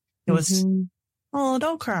 It was, oh,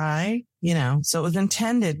 don't cry, so it was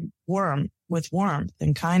intended with warmth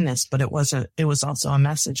and kindness, but it was also a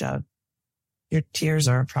message of your tears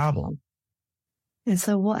are a problem. And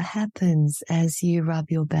so what happens as you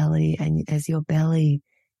rub your belly and as your belly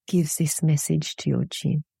gives this message to your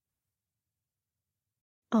chin?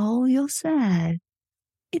 Oh, you're sad.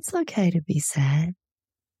 It's okay to be sad.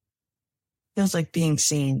 Feels like being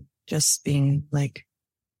seen, just being like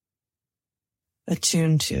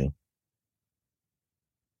attuned to.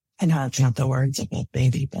 I know it's not the words of a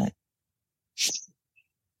baby, but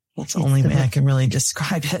That's the only way I can really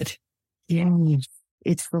describe it. Yeah.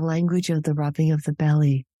 It's the language of the rubbing of the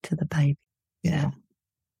belly to the baby. Yeah.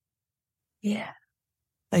 Yeah.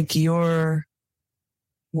 Like you're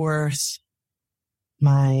worth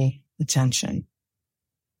my attention.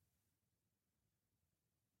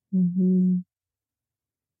 Mm-hmm.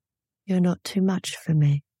 You're not too much for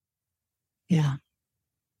me. Yeah.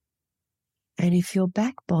 And if your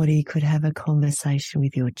back body could have a conversation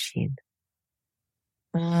with your chin.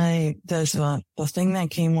 The thing that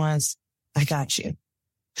came was, I got you.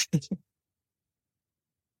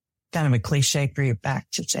 Kind of a cliche for your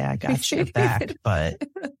back to say, I got your back, but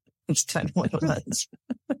it's kind of what it was.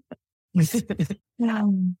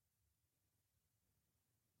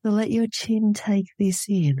 So let your chin take this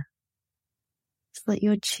in. Just let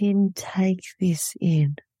your chin take this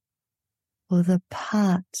in. Or the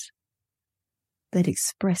part that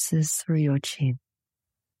expresses through your chin.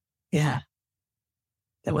 Yeah.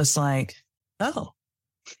 It was like, oh,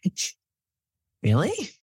 really?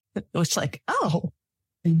 It was like, oh,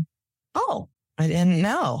 I didn't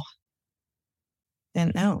know.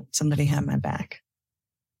 Somebody had my back.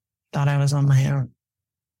 Thought I was on my own,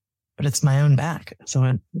 but it's my own back. So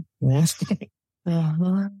I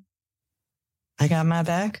got my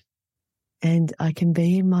back. And I can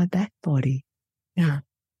be in my back body. Yeah.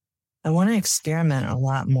 I want to experiment a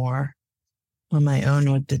lot more on my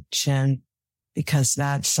own with the chin, because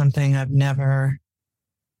that's something I've never.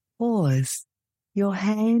 Pause. Your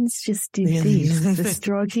hands just did this, the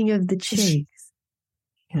stroking of the cheeks.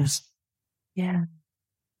 Yes. Yeah.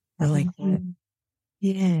 I like that.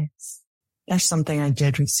 Yes. That's something I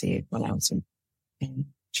did receive when I was a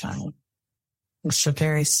child. It's so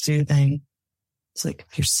very soothing. It's like,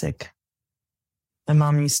 if you're sick. My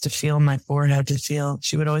mom used to feel my forehead she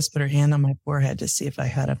would always put her hand on my forehead to see if I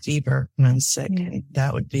had a fever when I was sick. Yeah. And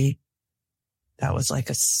that was like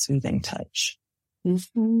a soothing touch.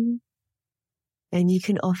 Mm-hmm. And you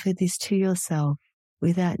can offer this to yourself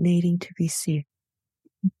without needing to be sick.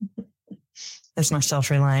 As my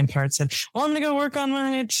self-reliant part said, well, I'm going to go work on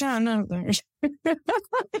my chin.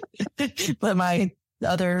 But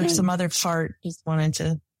some other part just wanted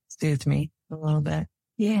to soothe me a little bit.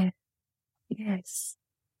 Yeah. Yes.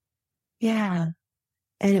 Yeah.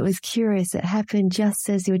 And it was curious. It happened just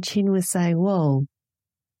as your chin was saying, whoa,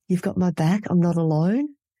 you've got my back. I'm not alone.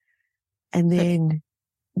 And then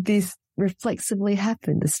this reflexively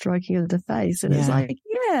happened, the stroking of the face. And it's like,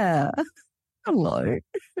 yeah, hello.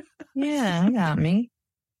 Yeah, I got me.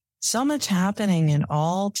 So much happening in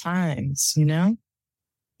all times, Yes.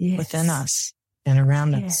 Within us and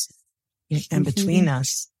around us and between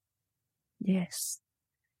us. Yes.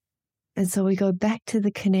 And so we go back to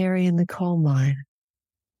the canary in the coal mine.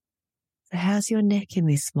 So how's your neck in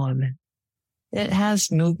this moment? It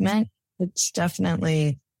has movement. It's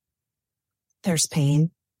definitely, there's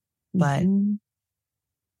pain, but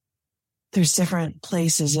there's different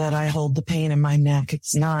places that I hold the pain in my neck.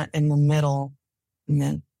 It's not in the middle and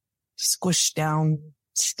then squished down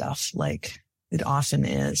stuff like it often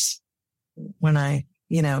is when I,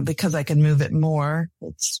 because I can move it more.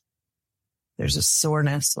 There's a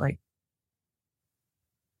soreness like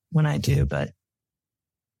when I do, but I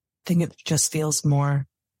think it just feels more.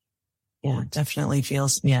 Yeah, it definitely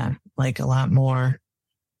feels, like a lot more.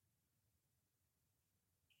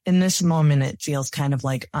 In this moment, it feels kind of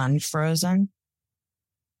like unfrozen.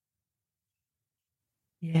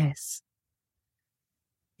 Yes.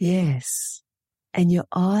 Yes. And your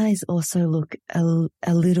eyes also look a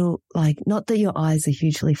little like, not that your eyes are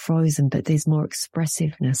hugely frozen, but there's more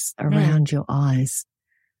expressiveness around your eyes.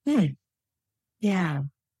 Yeah.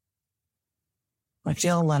 I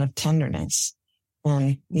feel a lot of tenderness.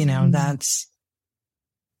 And, I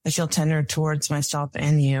feel tender towards myself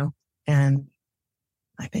and you. And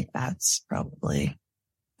I think that's probably,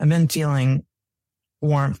 I've been feeling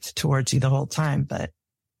warmth towards you the whole time, but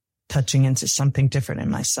touching into something different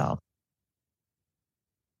in myself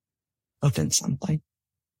opens something.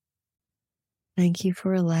 Thank you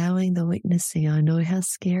for allowing the witnessing. I know how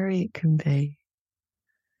scary it can be,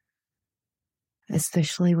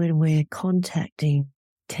 especially when we're contacting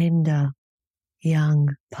tender,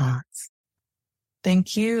 young parts.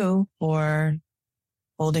 Thank you for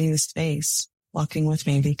holding the space, walking with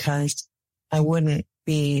me, because I wouldn't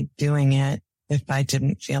be doing it if I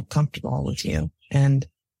didn't feel comfortable with you. And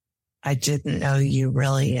I didn't know you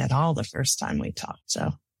really at all the first time we talked.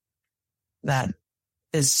 So that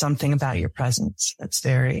is something about your presence that's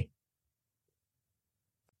very,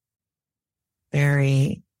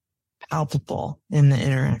 very palpable in the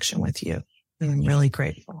interaction with you. And I'm really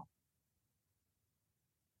grateful.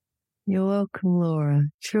 You're welcome, Laura.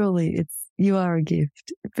 Truly, You are a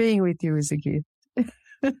gift. Being with you is a gift.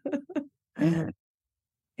 Yeah.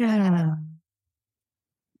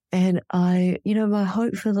 And my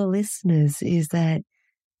hope for the listeners is that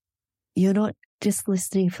you're not just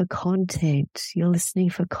listening for content, you're listening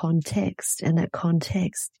for context, and that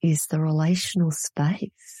context is the relational space.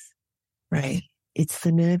 Right. It's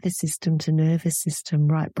the nervous system to nervous system,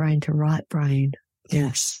 right brain to right brain.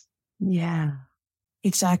 Yes. Yeah.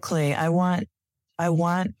 Exactly. I want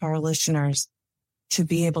our listeners to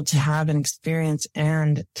be able to have an experience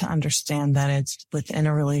and to understand that it's within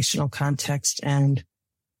a relational context, and,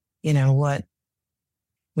 what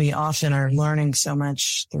we often are learning so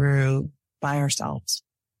much through by ourselves.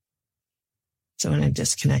 So in a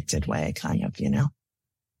disconnected way, kind of,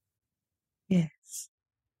 Yes.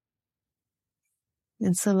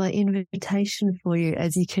 And so my invitation for you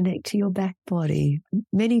as you connect to your back body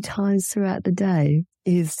many times throughout the day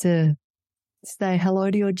is to say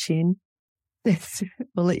hello to your chin.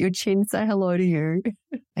 Or let your chin say hello to you.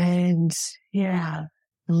 And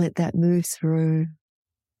let that move through.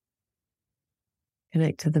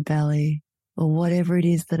 Connect to the belly or whatever it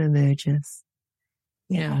is that emerges.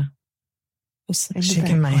 Yeah. Just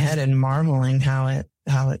shaking my head and marveling how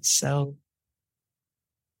it's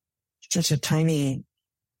such a tiny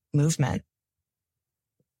movement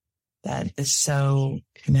that is so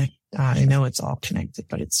connected. I know it's all connected,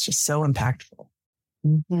 but it's just so impactful.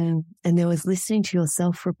 Mm-hmm. And there was listening to your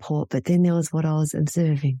self-report, but then there was what I was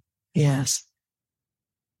observing. Yes.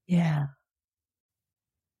 Yeah.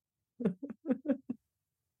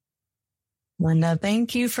 Linda,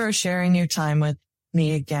 thank you for sharing your time with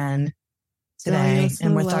me again today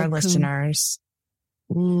and with our listeners.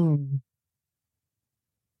 You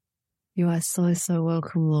are so, so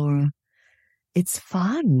welcome, Laura. It's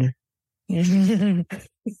fun. I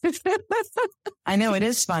know it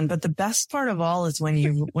is fun, but the best part of all is when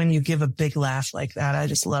you give a big laugh like that. I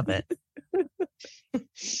just love it.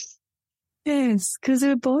 Yes, because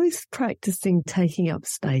we're both practicing taking up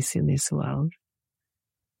space in this world.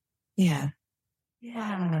 Yeah.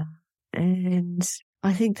 Yeah. And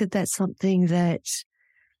I think that that's something that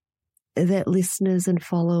listeners and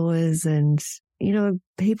followers and,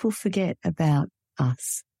 people forget about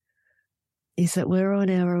us, is that we're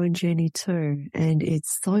on our own journey too. And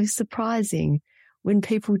it's so surprising when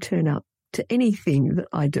people turn up to anything that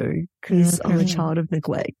I do, because I'm a child of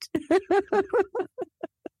neglect.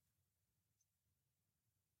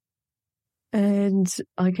 And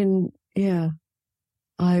I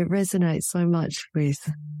resonate so much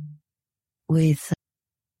with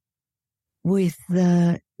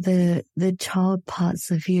the child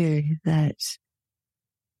parts of you that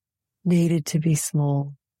needed to be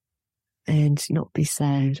small and not be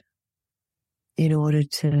sad in order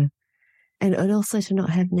to, and also to not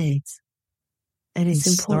have needs. And it's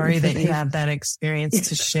important. Sorry that you have that experience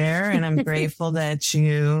to share, and I'm grateful that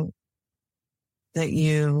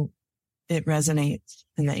it resonates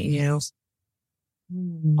and that you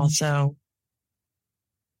also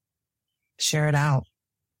share it out.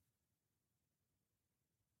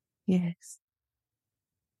 Yes.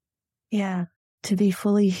 Yeah. To be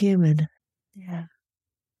fully human. Yeah.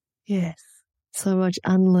 Yes. So much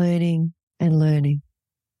unlearning and learning.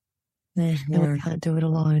 Mm-hmm. And we can't do it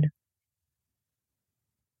alone.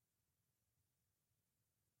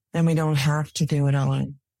 And we don't have to do it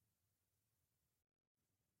alone.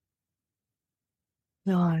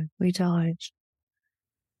 No, we don't.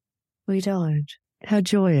 We don't. How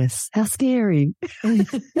joyous. How scary.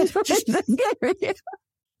 That's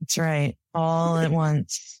right. All at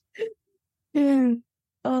once. Yeah.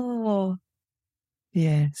 Oh,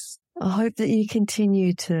 yes. I hope that you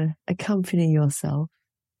continue to accompany yourself.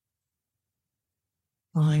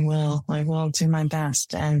 Well, I will do my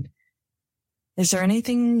best. And is there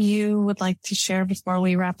anything you would like to share before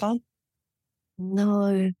we wrap up?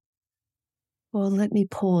 No. Well, let me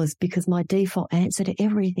pause, because my default answer to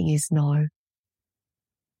everything is no.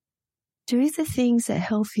 Do the things that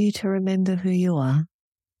help you to remember who you are.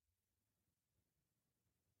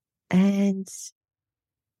 And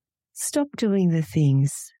stop doing the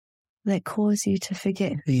things that cause you to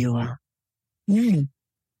forget who you are.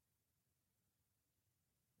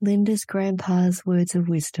 Linda's grandpa's words of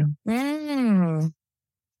wisdom. From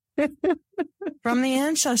the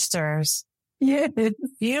ancestors. Yes.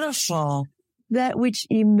 Beautiful. That which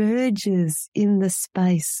emerges in the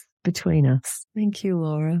space between us. Thank you,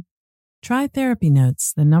 Laura. Try Therapy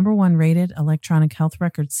Notes, the #1 rated electronic health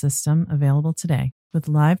record system, available today. With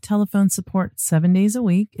live telephone support 7 days a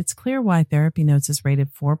week, it's clear why Therapy Notes is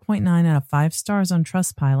rated 4.9 out of 5 stars on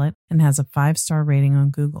Trustpilot and has a 5-star rating on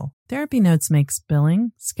Google. Therapy Notes makes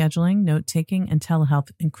billing, scheduling, note-taking, and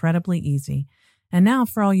telehealth incredibly easy. And now,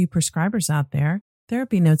 for all you prescribers out there,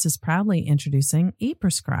 Therapy Notes is proudly introducing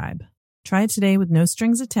ePrescribe. Try it today with no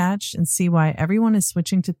strings attached and see why everyone is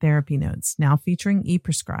switching to Therapy Notes, now featuring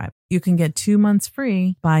ePrescribe. You can get 2 months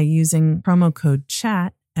free by using promo code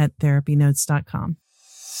CHAT at therapynotes.com.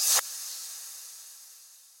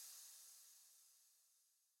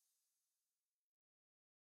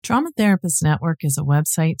 Trauma Therapist Network is a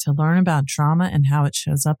website to learn about trauma and how it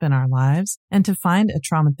shows up in our lives and to find a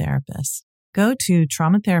trauma therapist. Go to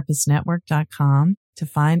traumatherapistnetwork.com to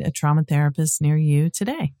find a trauma therapist near you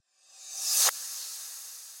today.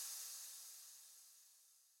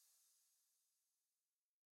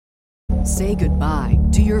 Say goodbye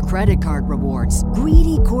to your credit card rewards.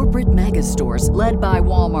 Greedy corporate mega stores, led by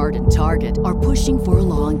Walmart and Target, are pushing for a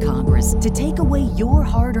law in Congress to take away your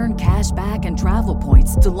hard-earned cash back and travel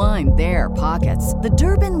points to line their pockets. The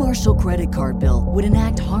Durbin-Marshall credit card bill would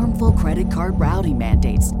enact harmful credit card routing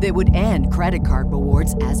mandates that would end credit card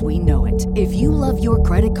rewards as we know it. If you love your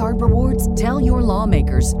credit card rewards, tell your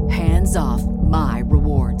lawmakers, hands off my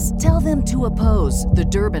rewards. Tell them to oppose the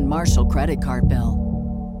Durbin-Marshall credit card bill.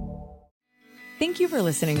 Thank you for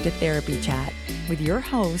listening to Therapy Chat with your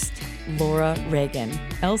host, Laura Reagan,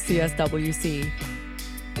 LCSWC.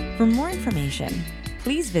 For more information,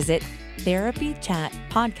 please visit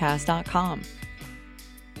therapychatpodcast.com.